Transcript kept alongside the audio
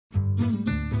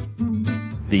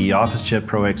The Officejet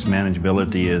Pro X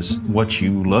Manageability is what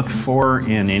you look for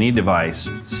in any device.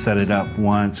 Set it up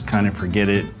once, kind of forget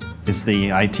it. It's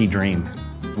the IT dream.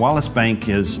 Wallis Bank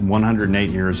is 108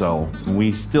 years old.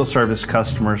 We still service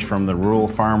customers from the rural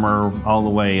farmer all the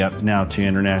way up now to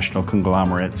international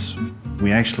conglomerates.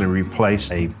 We actually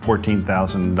replaced a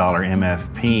 $14,000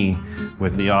 MFP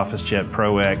with the Officejet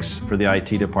Pro X for the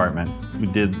IT department. We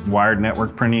did wired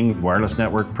network printing, wireless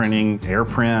network printing,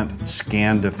 AirPrint,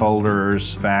 scanned to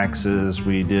folders, faxes.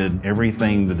 We did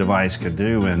everything the device could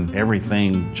do, and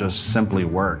everything just simply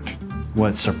worked.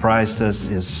 What surprised us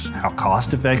is how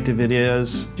cost-effective it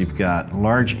is. You've got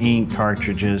large ink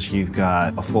cartridges, you've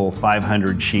got a full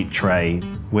 500-sheet tray.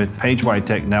 With PageWide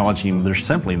Technology, there's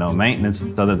simply no maintenance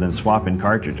other than swapping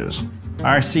cartridges.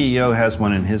 Our CEO has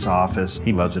one in his office.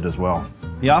 He loves it as well.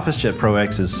 The Officejet Pro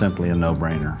X is simply a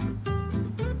no-brainer.